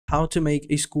How to make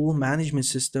a school management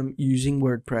system using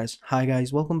WordPress. Hi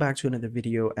guys, welcome back to another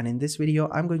video, and in this video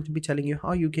I'm going to be telling you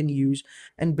how you can use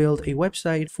and build a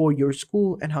website for your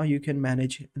school and how you can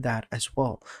manage that as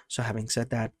well. So having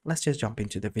said that, let's just jump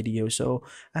into the video. So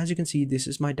as you can see, this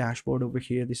is my dashboard over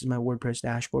here. This is my WordPress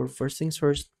dashboard. First things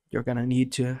first, you're gonna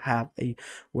need to have a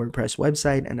WordPress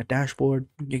website and a dashboard.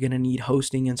 You're gonna need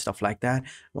hosting and stuff like that.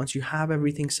 Once you have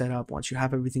everything set up, once you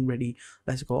have everything ready,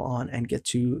 let's go on and get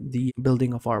to the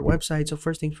building of our website. So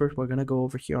first things first, we're going to go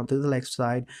over here onto the left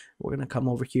side. We're going to come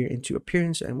over here into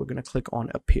appearance and we're going to click on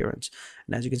appearance.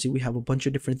 And as you can see, we have a bunch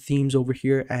of different themes over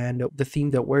here, and the theme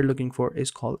that we're looking for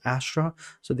is called Astra.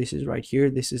 So this is right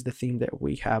here. This is the theme that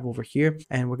we have over here,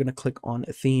 and we're going to click on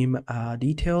theme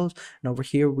details, and over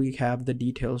here we have the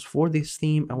details for this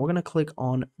theme, and we're going to click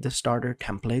on the starter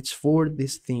templates for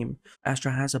this theme.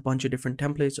 Astra has a bunch of different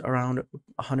templates, around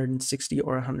 160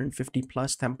 or 150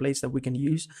 plus templates that we can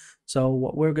use. So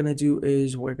what we're going to do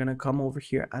is we're going to come over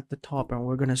here at the top and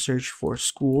we're going to search for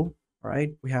school. All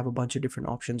right, we have a bunch of different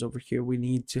options over here. We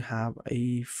need to have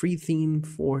a free theme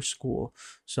for school.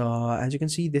 So as you can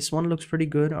see, this one looks pretty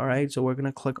good. All right, so we're going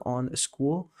to click on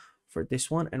school for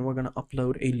this one, and we're going to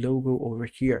upload a logo over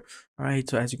here. All right,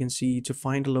 so as you can see, to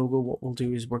find a logo, what we'll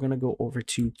do is we're going to go over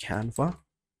to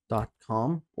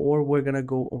canva.com, or we're going to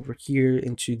go over here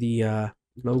into the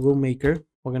logo maker.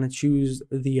 We're going to choose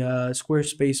the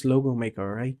Squarespace logo maker.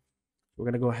 All right, we're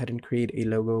going to go ahead and create a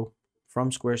logo from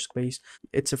Squarespace.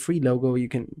 It's a free logo, you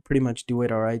can pretty much do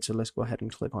it. All right, so let's go ahead and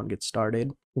click on get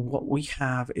started. What we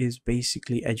have is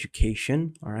basically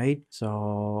education. All right,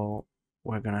 so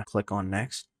we're gonna click on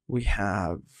next. We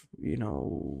have,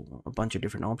 a bunch of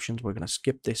different options. We're gonna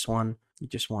skip this one. You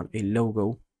just want a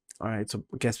logo. All right, so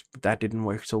I guess that didn't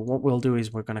work. So what we'll do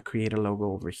is we're gonna create a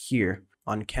logo over here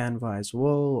on Canva as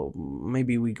well.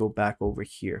 Maybe we go back over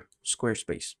here,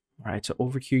 Squarespace. All right, so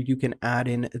over here you can add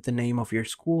in the name of your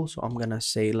school. So I'm gonna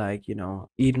say like,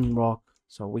 Eden Rock.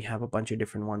 So we have a bunch of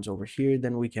different ones over here.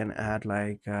 Then we can add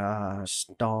like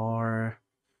Star.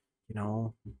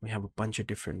 We have a bunch of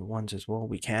different ones as well.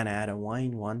 We can add a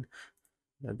wine one.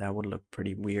 That would look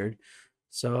pretty weird.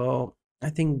 So I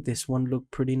think this one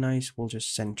looked pretty nice. We'll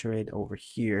just center it over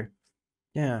here.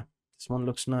 Yeah, this one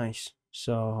looks nice.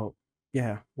 So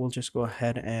yeah, we'll just go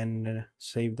ahead and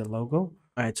save the logo.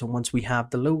 All right, so once we have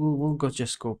the logo, we'll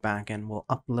just go back and we'll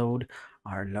upload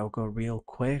our logo real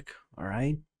quick. All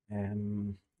right,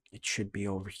 and it should be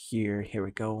over here. Here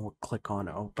we go. We'll click on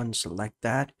open, select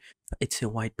that. It's a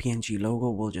white PNG logo.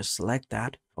 We'll just select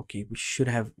that. Okay, we should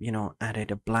have,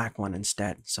 added a black one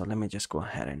instead. So let me just go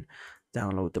ahead and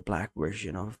download the black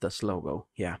version of this logo.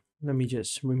 Yeah, let me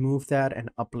just remove that and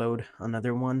upload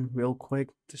another one real quick.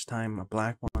 This time a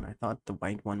black one. I thought the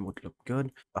white one would look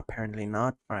good. Apparently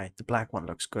not. All right, the black one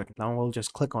looks good. Now we'll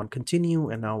just click on continue,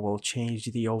 and now we'll change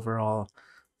the overall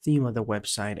theme of the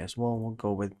website as well. We'll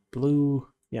go with blue.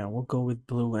 Yeah, we'll go with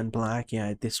blue and black.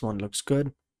 Yeah, this one looks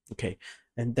good. Okay,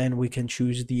 and then we can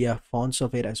choose the fonts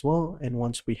of it as well. And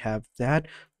once we have that,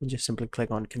 we'll just simply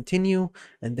click on continue,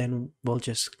 and then we'll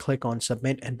just click on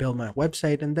submit and build my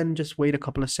website, and then just wait a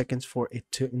couple of seconds for it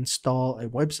to install a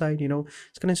website.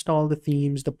 It's going to install the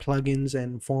themes, the plugins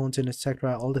and fonts and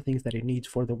etc., all the things that it needs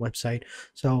for the website.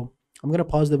 So I'm going to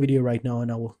pause the video right now and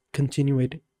I will continue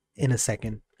it in a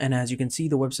second. And as you can see,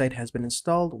 the website has been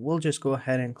installed. We'll just go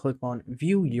ahead and click on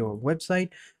view your website.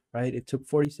 Right, it took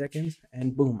 40 seconds,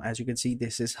 and boom, as you can see,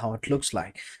 this is how it looks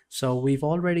like. So we've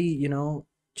already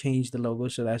changed the logo,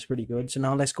 so that's pretty good. So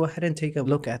now let's go ahead and take a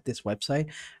look at this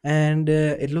website, and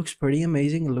it looks pretty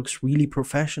amazing. It looks really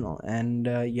professional, and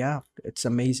yeah, it's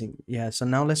amazing. Yeah, so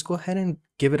now let's go ahead and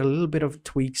give it a little bit of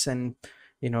tweaks and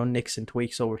nicks and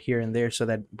tweaks over here and there so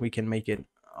that we can make it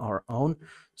our own.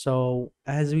 So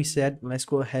as we said, let's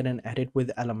go ahead and edit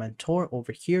with Elementor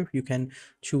over here. You can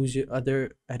choose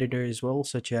other editor as well,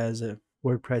 such as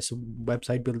WordPress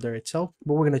website builder itself,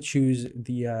 but we're going to choose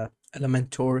the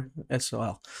Elementor as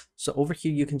well. So over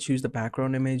here you can choose the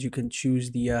background image, you can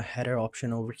choose the header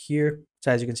option over here.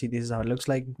 So as you can see, this is how it looks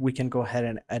like. We can go ahead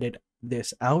and edit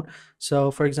this out. So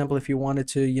for example, if you wanted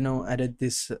to edit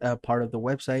this part of the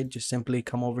website, just simply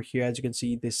come over here. As you can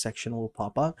see, this section will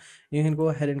pop up. You can go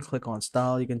ahead and click on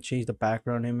style. You can change the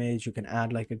background image. You can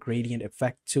add like a gradient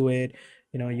effect to it.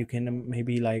 You can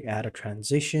maybe like add a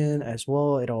transition as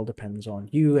well. It all depends on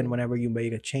you. And whenever you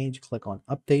make a change, click on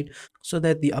update so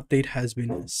that the update has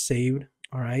been saved.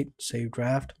 All right, save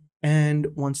draft. And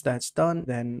once that's done,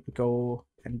 then go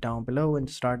and down below and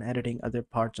start editing other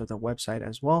parts of the website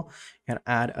as well. You can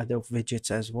add other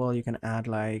widgets as well. You can add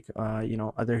like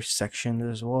other sections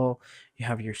as well. You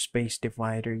have your space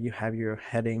divider, you have your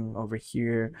heading over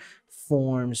here,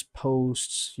 forms,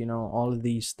 posts, all of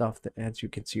these stuff that, as you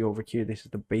can see over here, this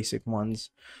is the basic ones.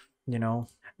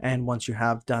 And once you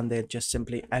have done that, just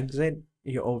simply exit.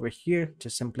 You're over here,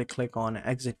 just simply click on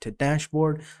exit to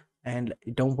dashboard, and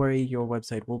don't worry, your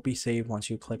website will be saved once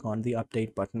you click on the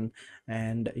update button,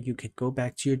 and you can go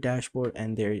back to your dashboard,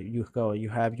 and there you go, you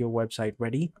have your website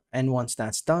ready. And once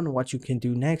that's done, what you can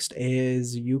do next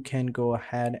is you can go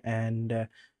ahead and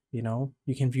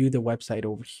you can view the website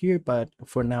over here, but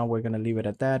for now we're going to leave it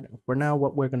at that. For now,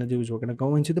 what we're going to do is we're going to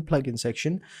go into the plugin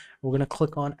section. We're going to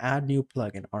click on add new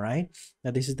plugin. All right,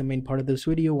 now this is the main part of this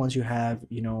video. Once you have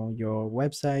your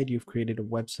website, you've created a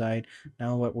website,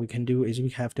 now what we can do is we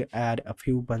have to add a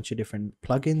few bunch of different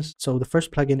plugins. So the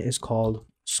first plugin is called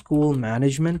School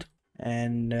Management,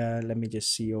 and let me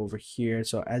just see over here.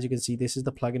 So as you can see, this is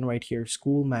the plugin right here,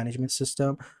 School Management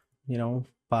System,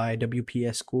 by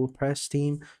WPS WordPress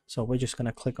team. So we're just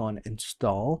gonna click on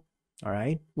install. All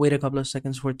right, wait a couple of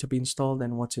seconds for it to be installed,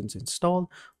 and once it's installed,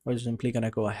 we're simply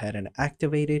gonna go ahead and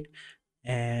activate it,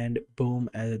 and boom,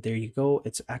 there you go,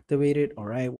 it's activated. All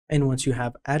right, and once you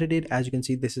have added it, as you can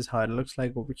see, this is how it looks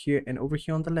like over here. And over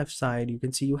here on the left side, you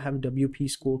can see you have WP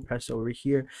School Press over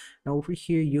here. Now over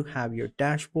here you have your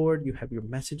dashboard, you have your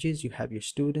messages, you have your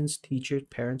students, teachers,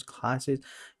 parents, classes,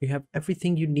 you have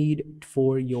everything you need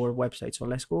for your website. So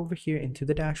let's go over here into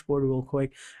the dashboard real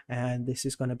quick, and this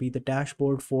is going to be the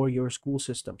dashboard for your school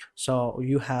system. So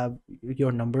you have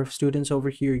your number of students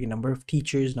over here, your number of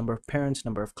teachers, number of parents,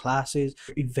 number of classes,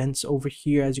 events over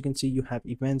here. As you can see, you have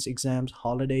events, exams,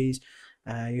 holidays,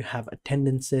 you have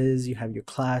attendances, you have your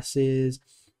classes,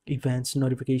 events,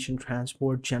 notification,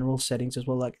 transport, general settings as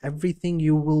well. Like everything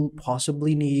you will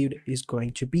possibly need is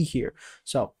going to be here.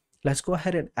 So let's go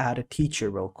ahead and add a teacher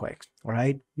real quick. All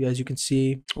right, as you can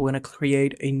see, we're going to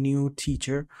create a new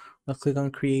teacher. Let's click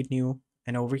on create new,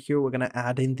 and over here we're going to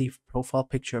add in the profile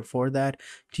picture for that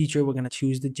teacher. We're going to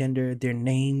choose the gender, their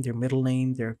name, their middle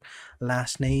name, their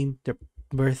last name, their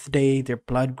birthday, their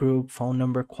blood group, phone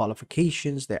number,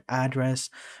 qualifications, their address,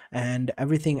 and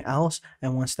everything else.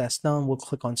 And once that's done, we'll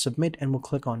click on submit and we'll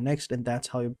click on next, and that's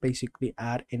how you basically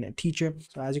add in a teacher.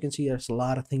 So as you can see, there's a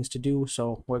lot of things to do.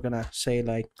 So we're gonna say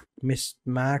like Miss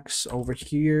Max over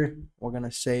here, we're gonna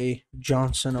say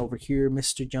Johnson over here,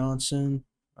 Mr. Johnson.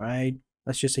 All right,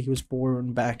 let's just say he was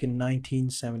born back in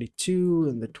 1972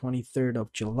 and the 23rd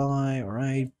of July. All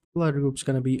right, blood group's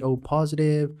gonna be O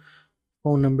positive,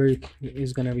 phone number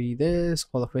is going to be this,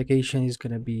 qualification is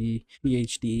going to be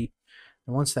PhD.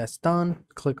 And once that's done,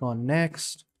 click on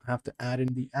next. I have to add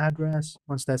in the address.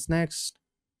 Once that's next,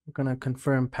 we're going to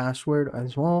confirm password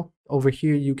as well. Over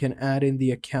here you can add in the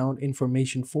account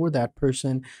information for that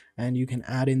person, and you can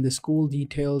add in the school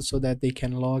details so that they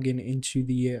can log in into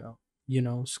the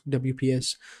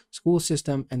WPS school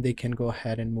system, and they can go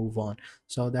ahead and move on.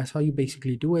 So that's how you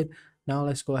basically do it. Now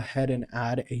let's go ahead and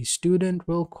add a student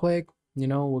real quick. We're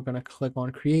going to click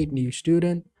on create new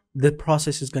student. The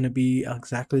process is going to be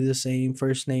exactly the same: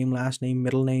 first name, last name,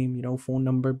 middle name, phone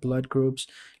number, blood groups.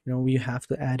 We have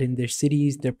to add in their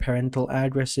cities, their parental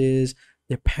addresses,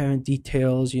 their parent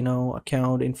details,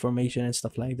 account information and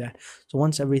stuff like that. So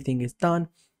once everything is done,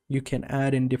 you can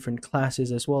add in different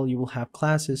classes as well. You will have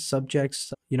classes,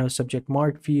 subjects, subject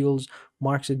mark fields,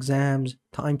 marks, exams,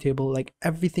 timetable, like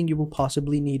everything you will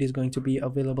possibly need is going to be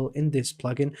available in this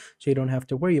plugin, so you don't have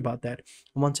to worry about that.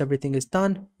 Once everything is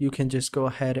done, you can just go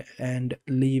ahead and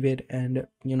leave it, and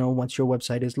once your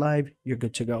website is live, you're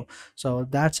good to go. So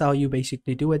that's how you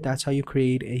basically do it. That's how you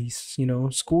create a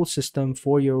school system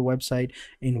for your website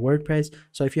in WordPress.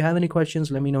 So if you have any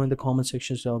questions, let me know in the comment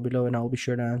section down below, and I'll be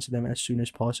sure to answer them as soon as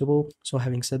possible. So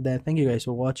having said that, thank you guys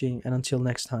for watching, and until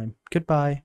next time, goodbye.